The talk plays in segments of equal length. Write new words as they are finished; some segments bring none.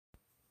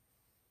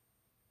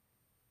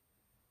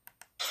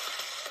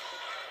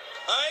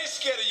I ain't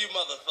scared of you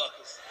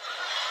motherfuckers.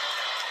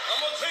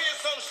 I'm gonna tell you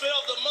something straight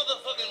off the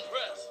motherfucking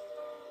press.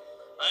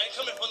 I ain't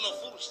coming for no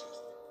foolishness.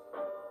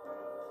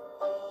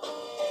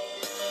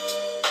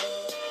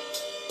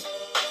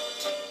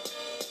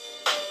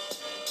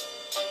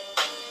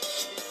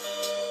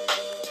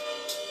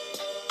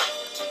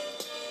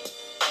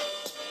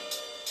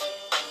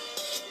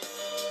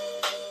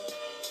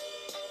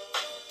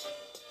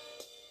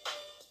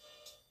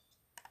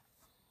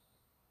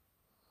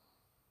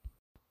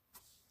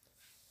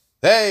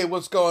 Hey,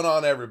 what's going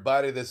on,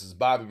 everybody? This is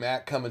Bobby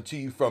Mack coming to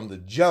you from the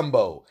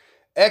Jumbo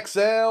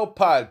XL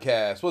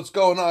Podcast. What's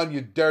going on,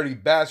 you dirty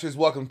bastards?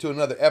 Welcome to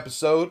another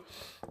episode.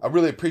 I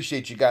really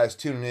appreciate you guys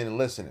tuning in and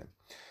listening.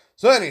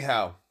 So,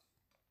 anyhow,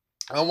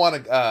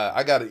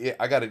 I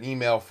got an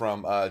email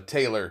from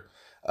Taylor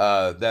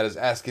that is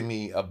asking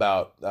me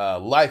about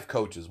life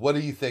coaches. What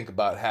do you think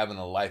about having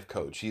a life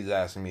coach? He's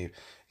asking me.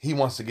 He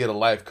wants to get a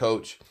life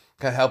coach,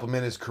 kind of help him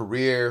in his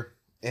career,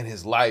 in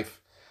his life.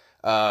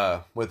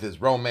 With his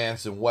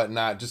romance and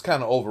whatnot, just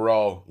kind of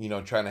overall,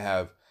 trying to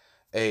have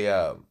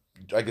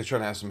trying to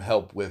have some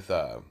help with,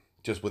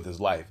 just with his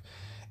life.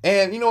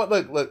 And you know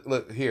what?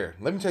 Look here.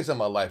 Let me tell you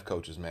something about life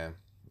coaches, man.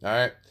 All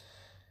right.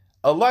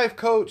 A life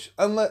coach,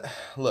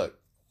 look,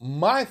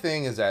 my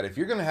thing is that if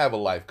you're going to have a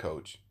life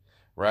coach,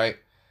 right,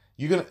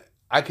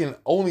 I can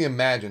only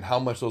imagine how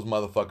much those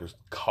motherfuckers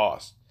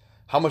cost,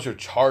 how much they're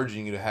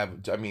charging you to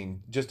have,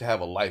 just to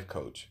have a life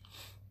coach.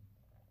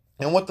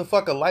 And what the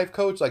fuck, a life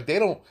coach? Like, they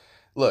don't,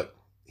 look,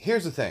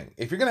 here's the thing.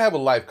 If you're going to have a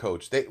life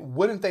coach,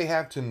 wouldn't they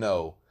have to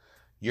know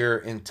your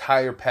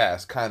entire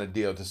past kind of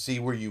deal to see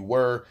where you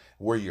were,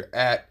 where you're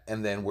at,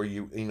 and then where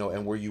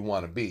and where you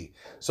want to be.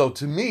 So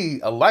to me,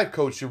 a life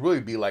coach should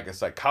really be like a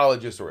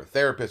psychologist or a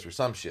therapist or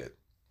some shit.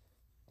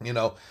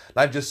 Not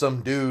just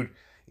some dude,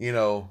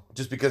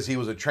 just because he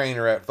was a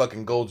trainer at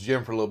fucking Gold's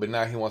Gym for a little bit,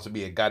 now he wants to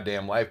be a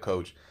goddamn life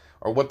coach.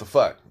 Or what the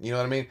fuck? You know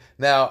what I mean?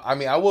 Now,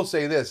 I will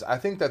say this. I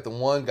think that the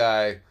one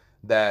guy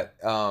that,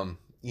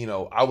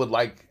 I would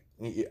like,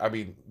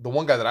 the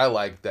one guy that I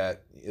like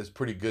that is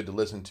pretty good to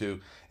listen to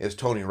is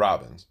Tony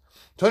Robbins.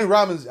 Tony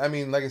Robbins,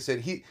 like I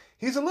said,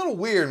 he's a little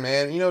weird,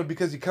 man,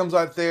 because he comes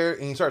out there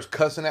and he starts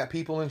cussing at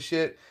people and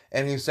shit.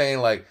 And he's saying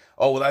like,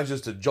 oh, well, that's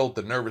just to jolt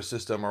the nervous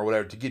system or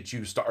whatever, to get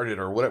you started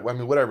or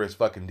whatever. Whatever his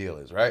fucking deal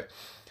is, right?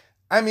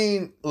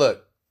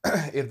 Look,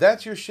 if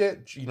that's your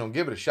shit,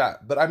 give it a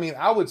shot. But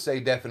I would say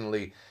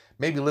definitely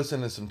maybe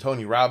listen to some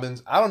Tony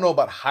Robbins. I don't know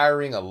about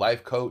hiring a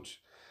life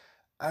coach.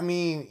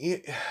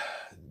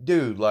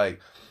 Dude,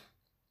 like,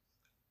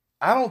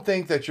 I don't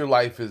think that your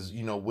life is,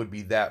 would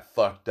be that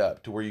fucked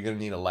up to where you're going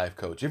to need a life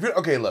coach.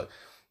 Okay, look,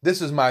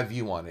 this is my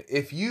view on it.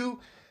 If you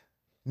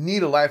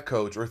need a life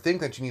coach or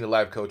think that you need a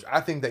life coach, I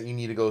think that you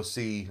need to go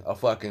see a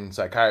fucking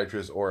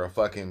psychiatrist or a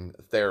fucking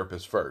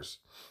therapist first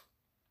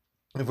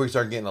before you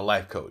start getting a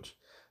life coach.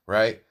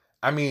 Right?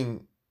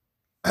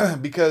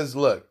 Because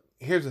look,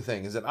 here's the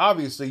thing, is that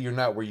obviously you're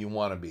not where you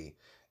want to be.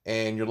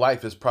 And your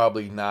life is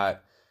probably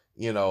not,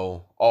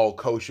 all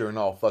kosher and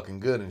all fucking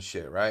good and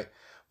shit, right?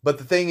 But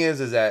the thing is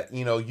that,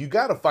 you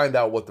got to find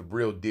out what the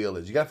real deal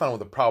is. You got to find out what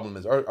the problem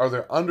is. Are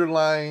there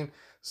underlying,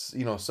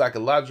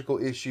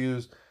 psychological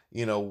issues?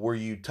 Were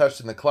you touched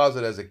in the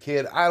closet as a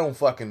kid? I don't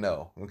fucking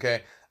know,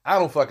 okay? I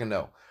don't fucking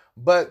know.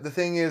 But the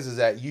thing is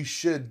that you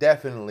should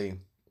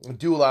definitely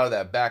do a lot of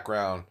that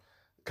background,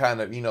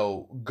 kind of,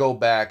 go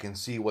back and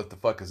see what the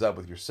fuck is up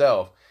with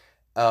yourself.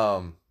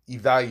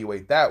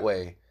 Evaluate that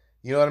way,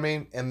 you know what I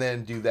mean? And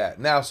then do that.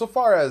 Now, so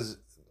far as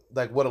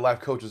like what a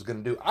life coach is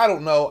going to do, I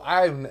don't know.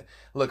 I'm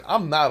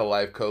not a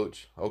life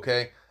coach,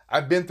 okay?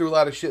 I've been through a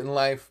lot of shit in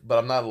life, but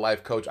I'm not a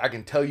life coach. I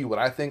can tell you what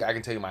I think. I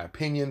can tell you my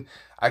opinion.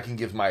 I can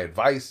give my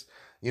advice,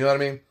 you know what I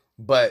mean?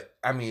 But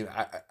I'm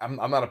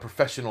not a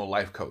professional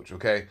life coach,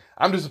 okay?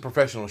 I'm just a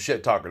professional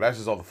shit talker. That's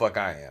just all the fuck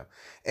I am.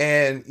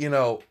 And,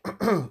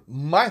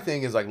 my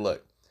thing is like,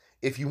 look,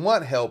 if you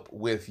want help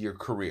with your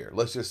career,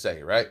 let's just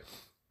say, right?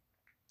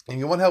 And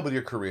you want help with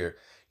your career,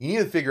 you need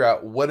to figure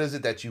out what is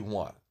it that you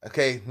want,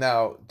 okay?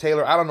 Now,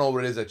 Taylor, I don't know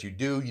what it is that you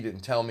do. You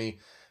didn't tell me,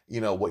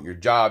 what your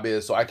job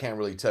is, so I can't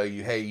really tell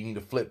you, hey, you need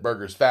to flip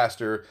burgers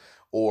faster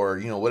or,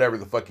 whatever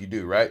the fuck you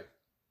do, right?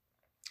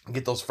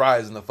 Get those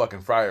fries in the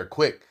fucking fryer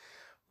quick.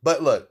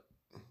 But look,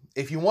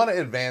 if you want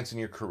to advance in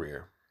your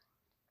career,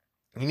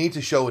 you need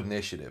to show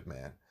initiative,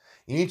 man.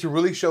 You need to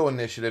really show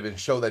initiative and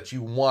show that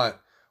you want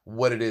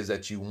what it is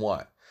that you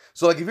want.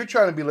 So like if you're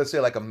trying to be, let's say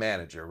like a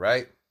manager,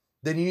 right?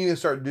 Then you need to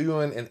start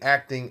doing and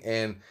acting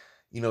and,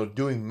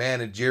 doing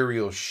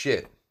managerial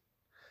shit.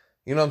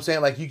 You know what I'm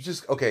saying? Like you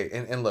just, okay.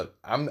 And look,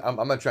 I'm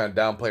not trying to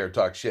downplay or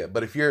talk shit,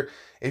 but if you're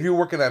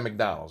working at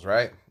McDonald's,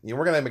 right? You're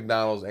working at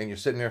McDonald's and you're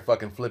sitting there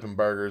fucking flipping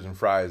burgers and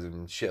fries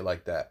and shit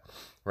like that,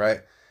 right?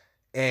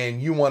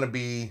 And you want to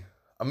be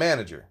a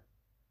manager.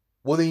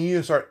 Well, then you need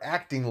to start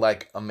acting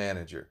like a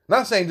manager.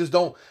 Not saying just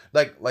don't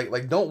like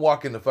don't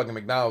walk into fucking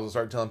McDonald's and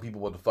start telling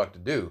people what the fuck to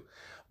do.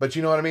 But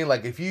you know what I mean?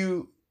 Like if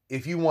you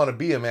want to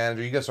be a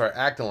manager, you got to start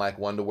acting like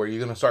one, to where you're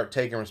going to start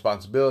taking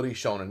responsibility,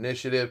 showing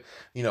initiative,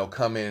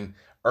 come in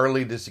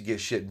early just to get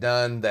shit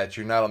done that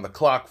you're not on the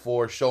clock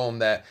for. Show them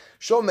that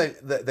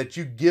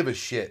you give a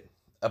shit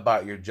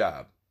about your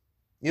job.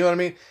 You know what I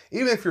mean?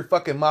 Even if you're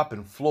fucking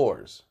mopping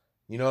floors.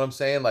 You know what I'm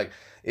saying? Like,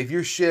 if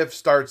your shift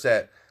starts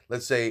at,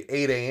 let's say,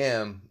 8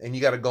 a.m. and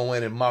you got to go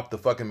in and mop the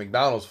fucking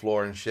McDonald's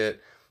floor and shit,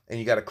 and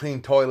you got to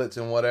clean toilets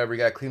and whatever, you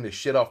got to clean the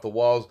shit off the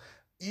walls.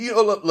 You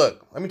know,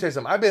 look, let me tell you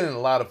something. I've been in a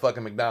lot of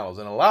fucking McDonald's,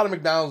 and a lot of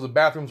McDonald's, the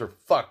bathrooms are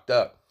fucked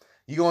up.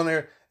 You go in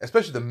there,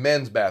 especially the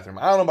men's bathroom.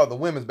 I don't know about the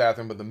women's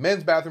bathroom, but the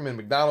men's bathroom in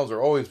McDonald's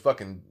are always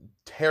fucking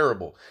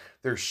terrible.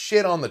 There's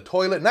shit on the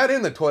toilet, not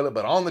in the toilet,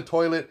 but on the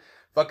toilet.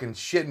 Fucking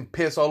shit and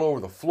piss all over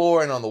the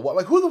floor and on the wall.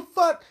 Like, who the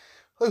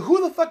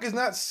fuck is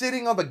not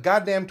sitting on the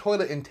goddamn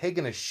toilet and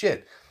taking a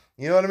shit?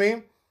 You know what I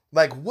mean?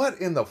 Like, what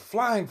in the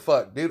flying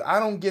fuck, dude? I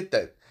don't get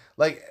that.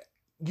 Like,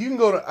 you can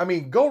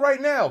go right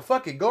now.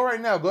 Fuck it, go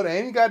right now. Go to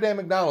any goddamn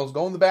McDonald's,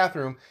 go in the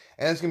bathroom,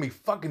 and it's gonna be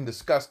fucking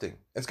disgusting.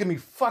 It's gonna be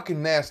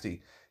fucking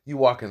nasty. You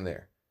walk in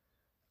there.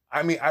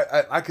 I mean,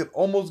 I could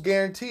almost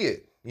guarantee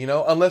it. You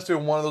know, unless they're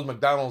one of those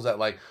McDonald's that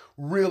like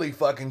really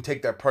fucking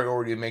take that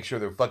priority and make sure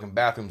their fucking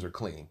bathrooms are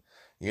clean.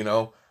 You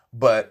know,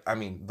 but I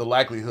mean, the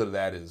likelihood of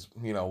that is,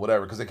 you know,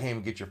 whatever, because they can't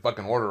even get your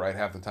fucking order right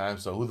half the time.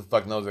 So who the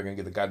fuck knows they're gonna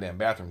get the goddamn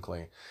bathroom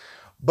clean?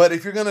 But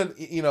if you're gonna,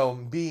 you know,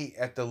 be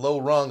at the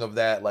low rung of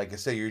that, like I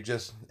say, you're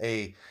just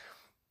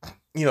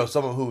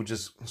someone who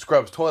just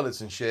scrubs toilets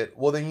and shit.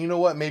 Well, then you know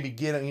what? Maybe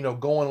going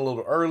a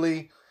little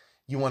early.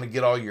 You want to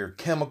get all your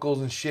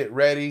chemicals and shit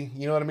ready.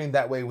 You know what I mean?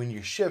 That way, when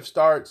your shift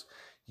starts,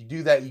 you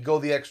do that. You go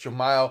the extra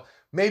mile.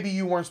 Maybe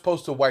you weren't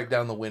supposed to wipe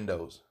down the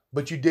windows,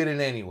 but you did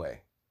it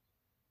anyway.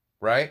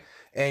 Right?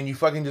 And you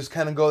fucking just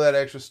kind of go that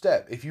extra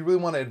step. If you really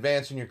want to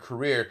advance in your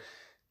career,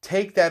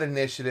 take that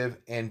initiative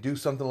and do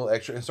something a little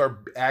extra and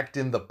start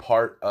acting the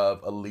part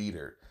of a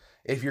leader.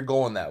 If you're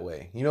going that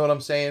way, you know what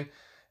I'm saying?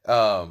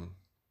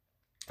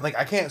 Like,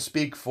 I can't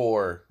speak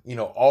for,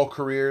 all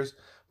careers,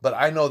 but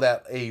I know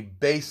that a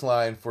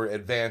baseline for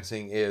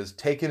advancing is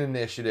take an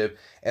initiative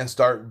and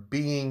start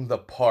being the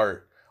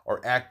part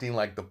or acting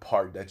like the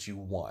part that you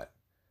want.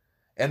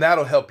 And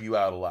that'll help you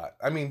out a lot.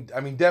 I mean,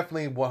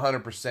 definitely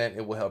 100%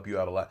 it will help you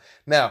out a lot.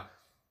 Now,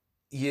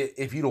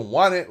 if you don't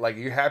want it, like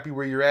you're happy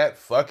where you're at,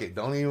 fuck it.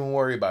 Don't even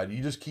worry about it.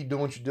 You just keep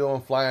doing what you're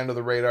doing, fly under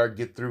the radar,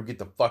 get through, get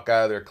the fuck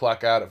out of there,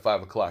 clock out at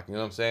 5 o'clock. You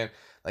know what I'm saying?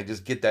 Like,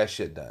 just get that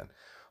shit done.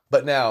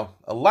 But now,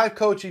 a life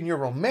coach in your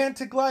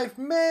romantic life,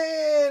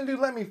 man, dude,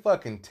 let me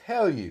fucking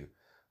tell you,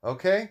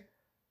 okay?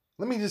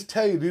 Let me just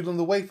tell you, dude,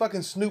 the way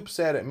fucking Snoop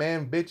said it,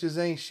 man, bitches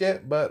ain't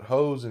shit but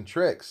hoes and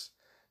tricks.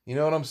 You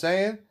know what I'm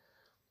saying?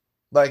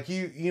 Like,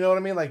 you know what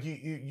I mean? Like,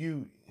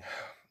 you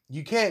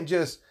can't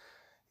just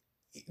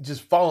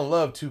fall in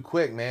love too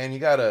quick, man. You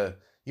gotta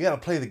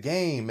play the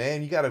game,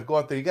 man. You gotta go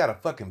out there. You gotta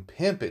fucking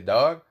pimp it,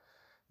 dog.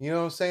 You know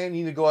what I'm saying?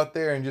 You need to go out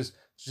there and just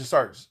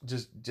start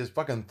just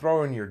fucking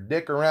throwing your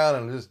dick around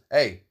and just,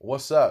 hey,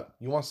 what's up?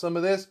 You want some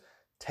of this?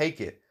 Take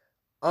it.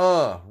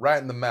 Right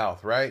in the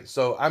mouth, right?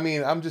 So, I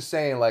mean, I'm just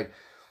saying, like,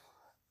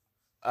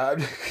 I'm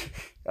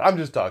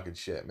just talking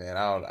shit, man.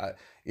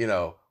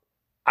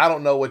 I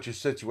don't know what your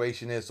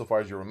situation is so far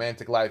as your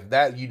romantic life.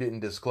 That you didn't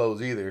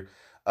disclose either,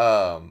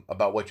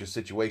 about what your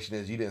situation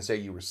is. You didn't say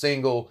you were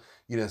single.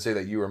 You didn't say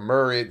that you were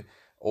married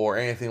or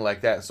anything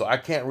like that. So I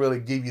can't really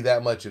give you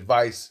that much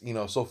advice,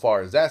 so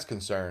far as that's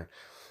concerned.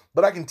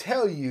 But I can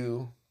tell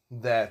you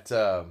that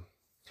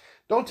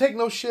don't take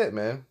no shit,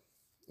 man.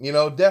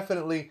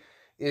 Definitely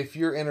if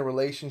you're in a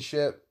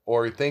relationship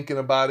or you're thinking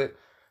about it,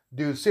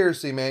 dude,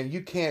 seriously, man,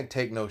 you can't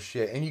take no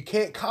shit and you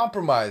can't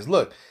compromise.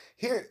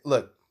 Here's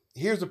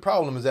the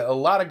problem is that a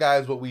lot of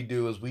guys, what we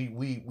do is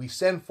we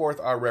send forth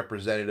our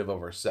representative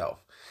of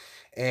ourselves.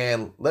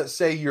 And let's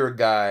say you're a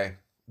guy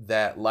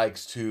that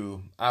likes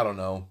to, I don't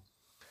know,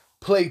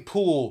 play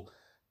pool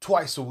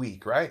twice a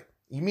week, right?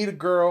 You meet a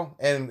girl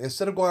and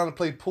instead of going out and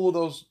play pool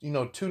those,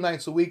 2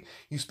 nights a week,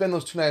 you spend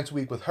those 2 nights a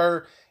week with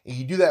her and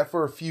you do that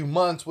for a few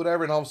months,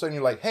 whatever. And all of a sudden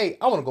you're like, hey,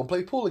 I want to go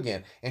play pool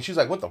again. And she's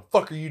like, what the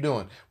fuck are you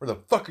doing? Where the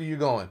fuck are you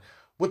going?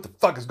 What the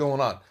fuck is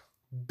going on?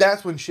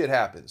 That's when shit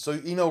happens. So,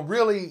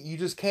 really, you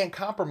just can't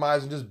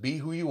compromise and just be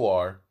who you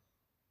are.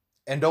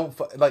 And don't,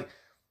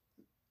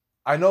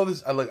 I know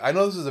this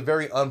is a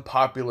very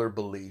unpopular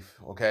belief,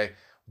 okay?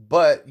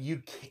 But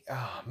you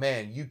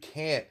can't,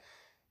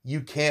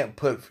 you can't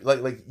put,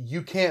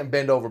 you can't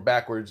bend over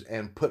backwards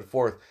and put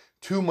forth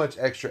too much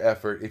extra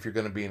effort if you're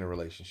going to be in a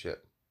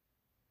relationship.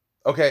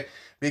 Okay?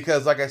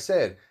 Because like I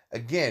said,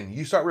 again,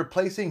 you start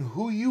replacing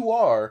who you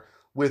are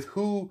with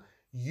who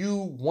you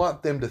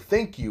want them to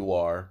think you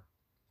are.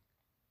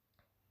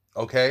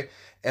 Okay?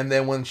 And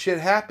then when shit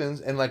happens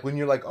and when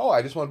you're like, oh,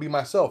 I just want to be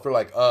myself, they're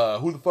like,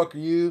 who the fuck are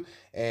you?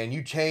 And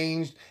you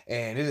changed.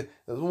 And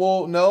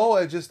well, no,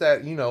 it's just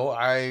that,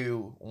 I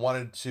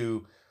wanted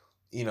to,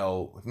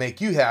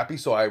 make you happy.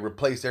 So I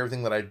replaced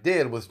everything that I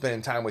did with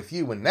spending time with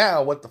you. And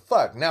now what the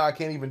fuck? Now I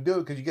can't even do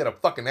it because you get a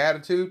fucking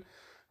attitude.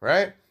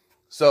 Right?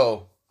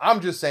 So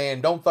I'm just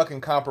saying, don't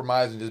fucking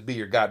compromise and just be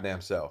your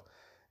goddamn self.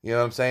 You know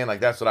what I'm saying?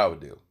 That's what I would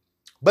do.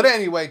 But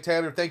anyway,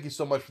 Taylor, thank you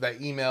so much for that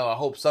email. I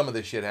hope some of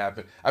this shit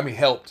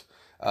helped.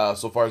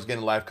 So far as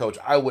getting a life coach,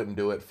 I wouldn't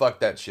do it.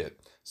 Fuck that shit.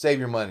 Save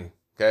your money.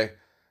 Okay.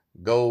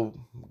 Go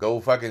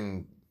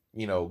fucking,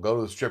 go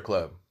to the strip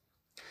club.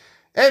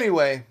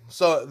 Anyway,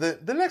 so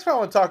the next one I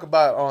want to talk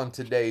about on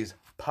today's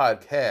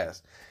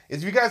podcast is,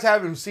 if you guys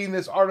haven't seen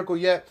this article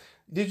yet,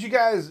 did you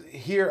guys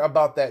hear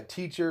about that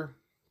teacher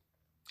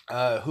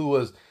who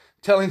was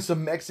telling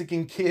some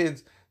Mexican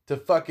kids to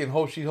fucking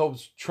hope she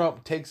hopes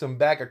Trump takes them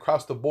back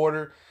across the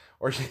border?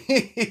 Or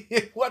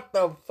what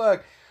the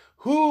fuck?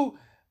 Who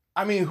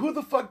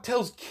the fuck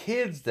tells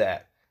kids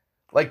that?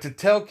 Like, to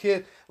tell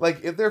kids,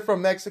 like, if they're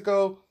from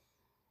Mexico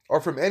or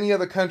from any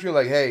other country,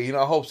 like, hey,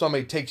 I hope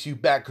somebody takes you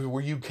back to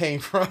where you came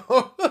from.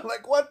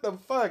 Like, what the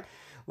fuck?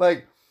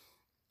 Like,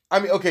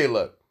 okay,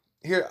 look,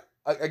 here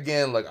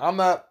again, like, I'm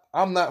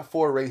not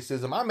for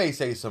racism. I may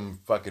say some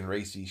fucking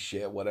racy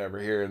shit, whatever,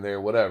 here and there,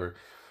 whatever.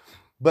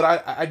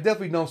 But I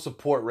definitely don't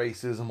support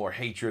racism or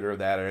hatred or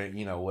that,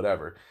 or,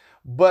 whatever.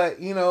 But,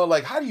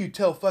 like, how do you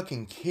tell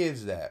fucking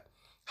kids that?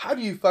 How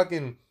do you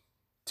fucking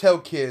tell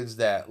kids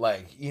that,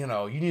 like, you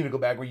need to go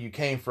back where you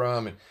came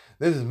from, and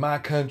this is my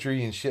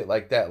country and shit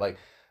like that? Like,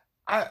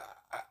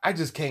 I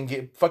just can't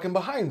get fucking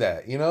behind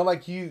that,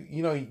 like,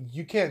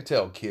 you can't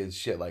tell kids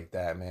shit like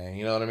that, man.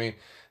 You know what I mean?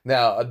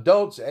 Now,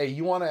 adults, hey,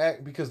 you want to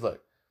act, because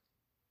look,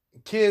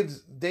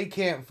 kids, they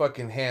can't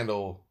fucking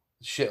handle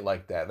shit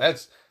like that.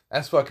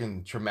 That's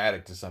fucking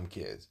traumatic to some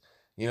kids.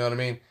 You know what I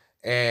mean?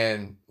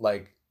 And,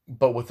 like,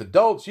 but with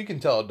adults, you can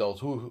tell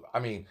adults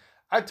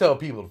I tell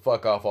people to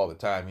fuck off all the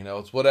time.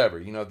 It's whatever.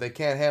 If they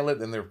can't handle it,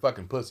 then they're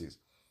fucking pussies.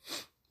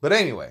 But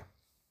anyway,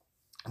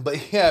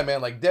 yeah, man,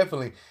 like,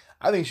 definitely,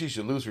 I think she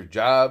should lose her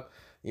job.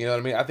 You know what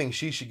I mean? I think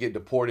she should get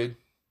deported.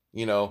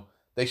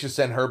 They should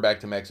send her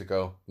back to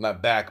Mexico.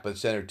 Not back, but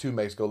send her to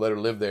Mexico, let her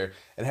live there,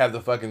 and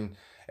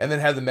then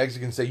have the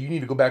Mexicans say, you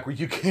need to go back where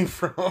you came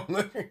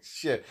from.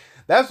 Shit.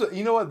 That's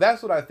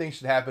what I think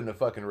should happen to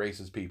fucking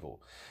racist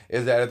people.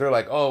 Is that if they're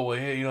like, oh, well,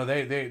 yeah,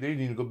 they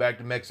need to go back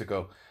to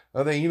Mexico.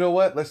 Well, then, you know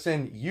what? Let's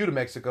send you to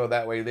Mexico.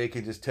 That way they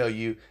can just tell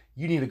you,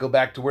 you need to go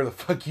back to where the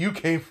fuck you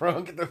came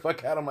from. Get the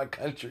fuck out of my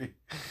country.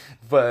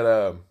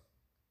 But,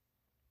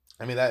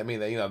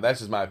 that's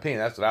just my opinion.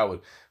 That's what I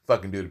would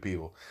fucking do to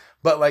people.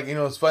 But, like,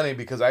 it's funny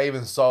because I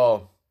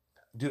saw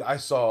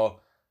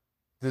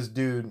this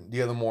dude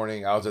the other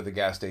morning. I was at the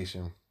gas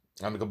station.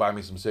 I'm gonna go buy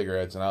me some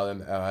cigarettes, and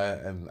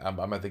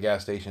I'm at the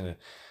gas station, and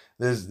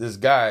this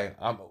guy,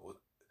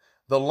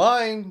 the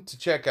line to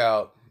check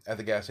out at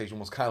the gas station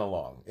was kind of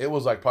long. It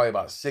was like probably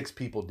about 6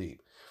 people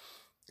deep.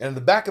 And in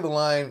the back of the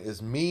line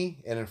is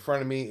me, and in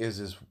front of me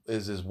is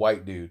this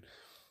white dude.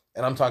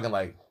 And I'm talking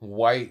like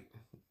white,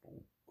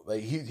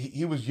 like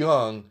he was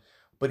young,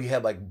 but he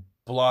had like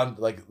blonde,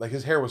 like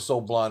his hair was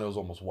so blonde it was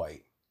almost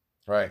white.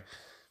 Right?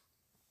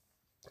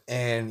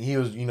 And he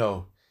was,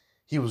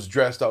 he was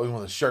dressed up,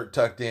 with a shirt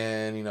tucked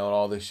in, and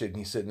all this shit, and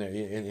he's sitting there,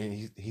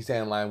 and he's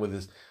standing in line with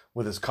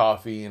his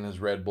coffee and his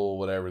Red Bull,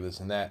 whatever, this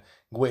and that,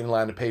 waiting in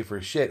line to pay for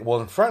his shit.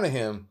 Well, in front of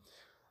him,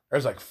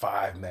 there's like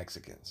 5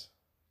 Mexicans.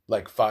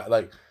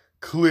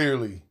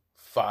 Clearly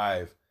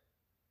 5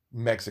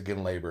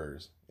 Mexican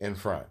laborers in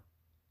front,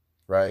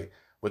 right?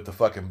 With the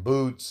fucking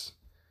boots,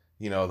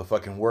 the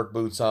fucking work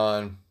boots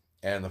on,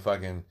 and the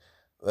fucking,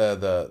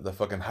 the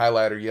fucking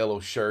highlighter yellow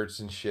shirts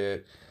and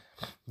shit.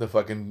 The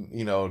fucking,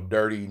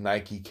 dirty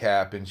Nike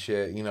cap and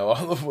shit,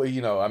 all the way,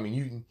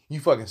 you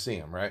fucking see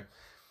him, right?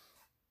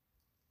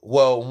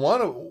 Well,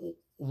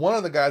 one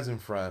of the guys in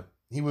front,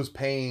 he was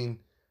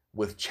paying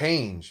with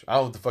change. I don't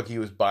know what the fuck he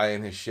was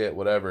buying his shit,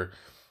 whatever.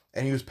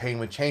 And he was paying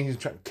with change. He was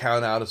trying to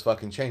count out his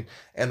fucking change.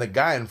 And the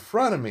guy in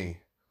front of me,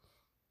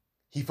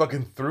 he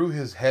fucking threw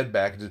his head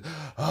back and just,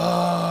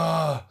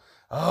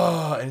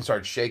 and he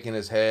started shaking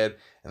his head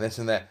and this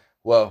and that.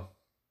 Well,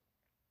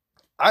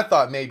 I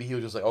thought maybe he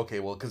was just like, okay,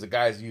 well, because the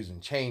guy's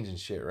using change and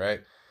shit,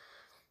 right?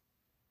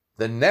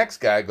 The next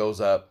guy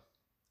goes up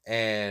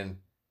and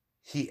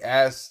he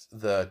asked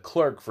the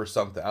clerk for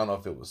something. I don't know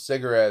if it was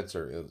cigarettes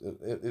or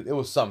it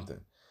was something.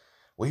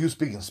 Well, he was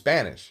speaking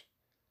Spanish,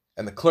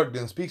 and the clerk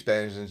didn't speak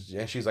Spanish,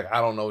 and she's like, I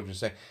don't know what you're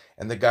saying.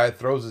 And the guy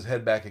throws his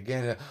head back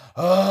again,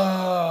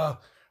 and,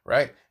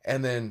 right?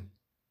 And then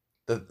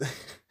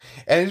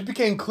and it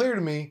became clear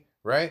to me,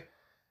 right,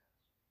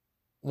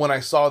 when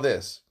I saw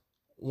this,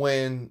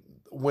 when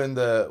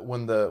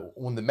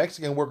the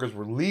Mexican workers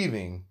were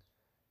leaving,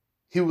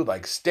 he would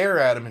like stare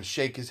at him and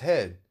shake his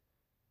head.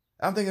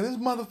 I'm thinking, this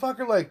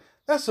motherfucker, like,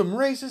 that's some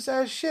racist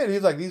ass shit.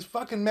 He's like, these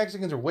fucking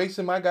Mexicans are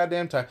wasting my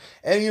goddamn time.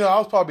 And I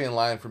was probably in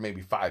line for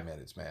maybe 5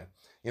 minutes, man.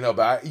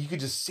 But you could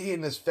just see it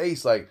in his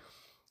face, it's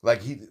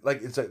like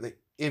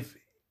if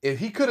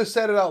he could have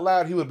said it out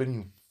loud, he would have been,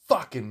 you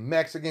fucking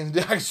Mexicans.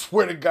 I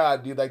swear to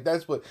God, dude, like,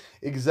 that's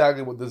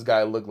exactly what this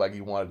guy looked like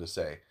he wanted to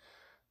say.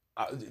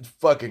 It's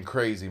fucking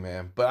crazy,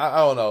 man. But I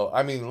don't know.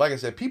 I mean, like I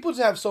said, people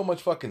just have so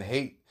much fucking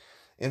hate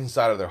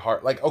inside of their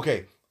heart. Like,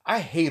 okay, I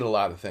hate a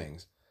lot of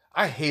things.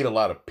 I hate a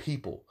lot of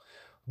people.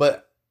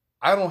 But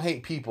I don't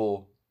hate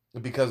people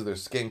because of their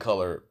skin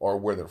color or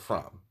where they're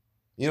from.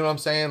 You know what I'm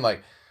saying?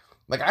 Like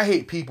I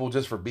hate people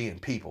just for being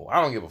people.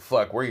 I don't give a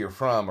fuck where you're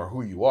from or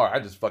who you are. I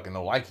just fucking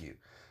don't like you.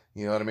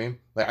 You know what I mean?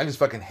 Like, I just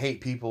fucking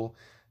hate people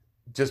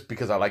just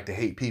because I like to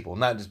hate people,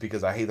 not just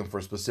because I hate them for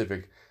a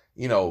specific,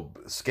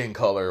 skin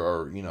color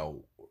or,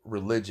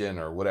 religion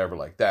or whatever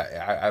like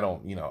that. I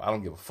don't, I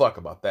don't give a fuck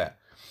about that.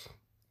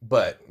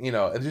 But,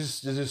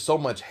 there's just so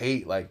much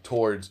hate, like,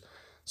 towards,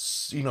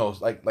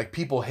 like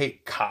people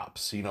hate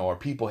cops, or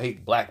people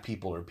hate black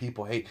people or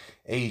people hate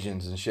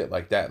Asians and shit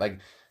like that. Like,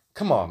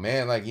 come on,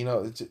 man. Like,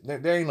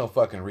 there ain't no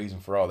fucking reason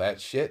for all that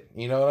shit.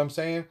 You know what I'm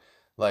saying?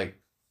 Like,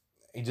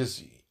 it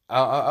just,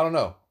 I don't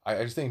know.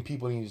 I just think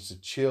people need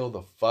to chill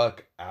the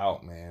fuck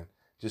out, man.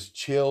 Just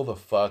chill the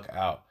fuck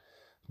out.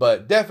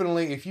 But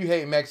definitely, if you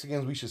hate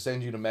Mexicans, we should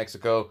send you to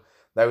Mexico.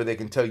 That way they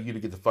can tell you to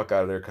get the fuck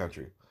out of their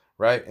country,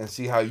 right? And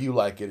see how you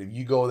like it. If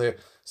you go there.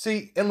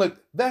 See, and look,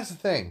 that's the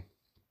thing.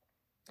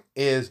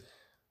 Is,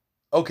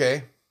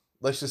 okay,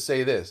 let's just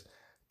say this.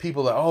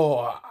 People are,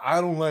 oh,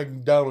 I don't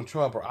like Donald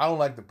Trump, or I don't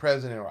like the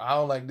president, or I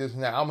don't like this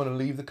and that. I'm going to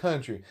leave the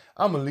country.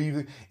 I'm going to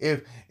leave.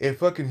 If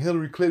fucking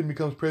Hillary Clinton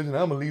becomes president,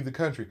 I'm going to leave the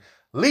country.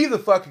 Leave the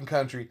fucking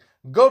country.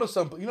 Go to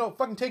some,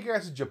 fucking take your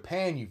ass to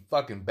Japan, you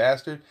fucking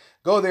bastard.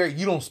 Go there.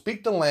 You don't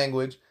speak the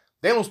language.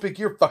 They don't speak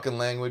your fucking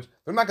language.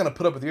 They're not going to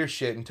put up with your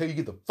shit until you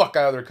get the fuck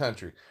out of their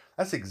country.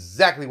 That's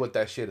exactly what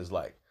that shit is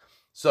like.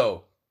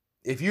 So,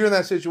 if you're in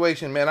that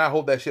situation, man, I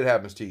hope that shit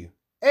happens to you.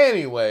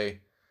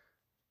 Anyway.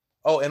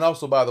 Oh, and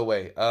also, by the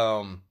way,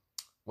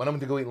 when I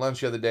went to go eat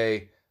lunch the other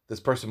day, this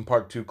person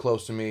parked too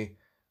close to me.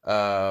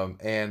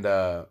 And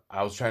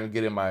I was trying to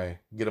get in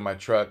my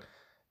truck.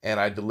 And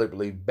I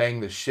deliberately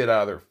banged the shit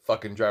out of their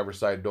fucking driver's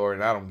side door,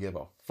 and I don't give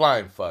a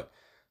flying fuck.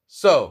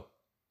 So,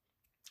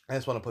 I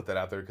just want to put that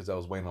out there because I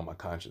was weighing on my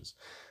conscience.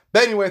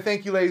 But anyway,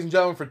 thank you, ladies and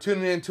gentlemen, for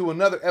tuning in to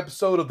another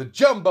episode of the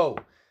Jumbo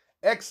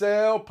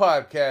XL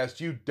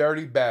Podcast, you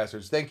dirty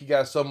bastards. Thank you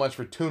guys so much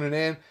for tuning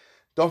in.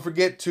 Don't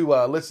forget to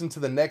listen to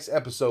the next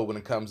episode when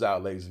it comes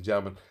out, ladies and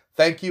gentlemen.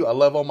 Thank you. I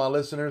love all my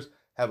listeners.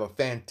 Have a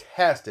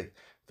fantastic,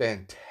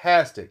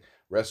 fantastic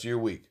rest of your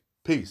week.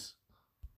 Peace.